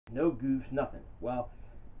no goofs, nothing. Well,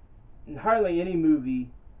 hardly any movie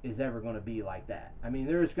is ever going to be like that. I mean,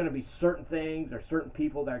 there's going to be certain things or certain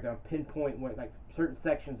people that are going to pinpoint what, like certain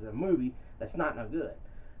sections of the movie that's not no good.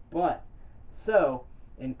 But so,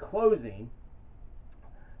 in closing,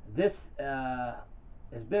 this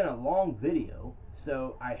has been a long video,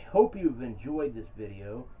 so I hope you've enjoyed this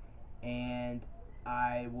video, and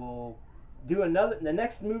I will do another. The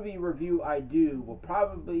next movie review I do will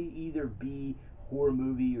probably either be horror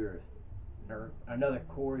movie or another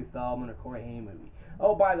Corey Feldman or Corey Haim movie.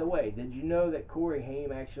 Oh, by the way, did you know that Corey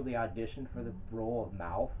Haim actually auditioned for the role of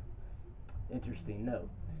Mouth? Interesting note.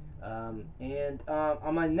 And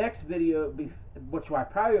on my next video, which I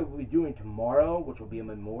probably will be doing tomorrow, which will be a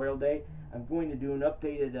Memorial Day, I'm going to do an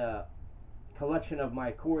updated collection of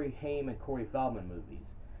my Corey Haim and Corey Feldman movies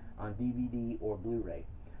on DVD or Blu-ray.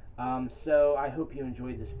 So I hope you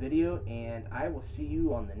enjoyed this video, and I will see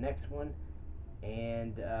you on the next one.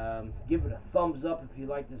 And give it a thumbs up if you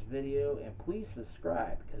like this video, and please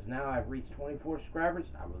subscribe, because now I've reached 24 subscribers.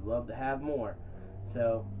 I would love to have more.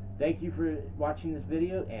 So thank you for watching this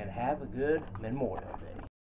video, and have a good Memorial Day.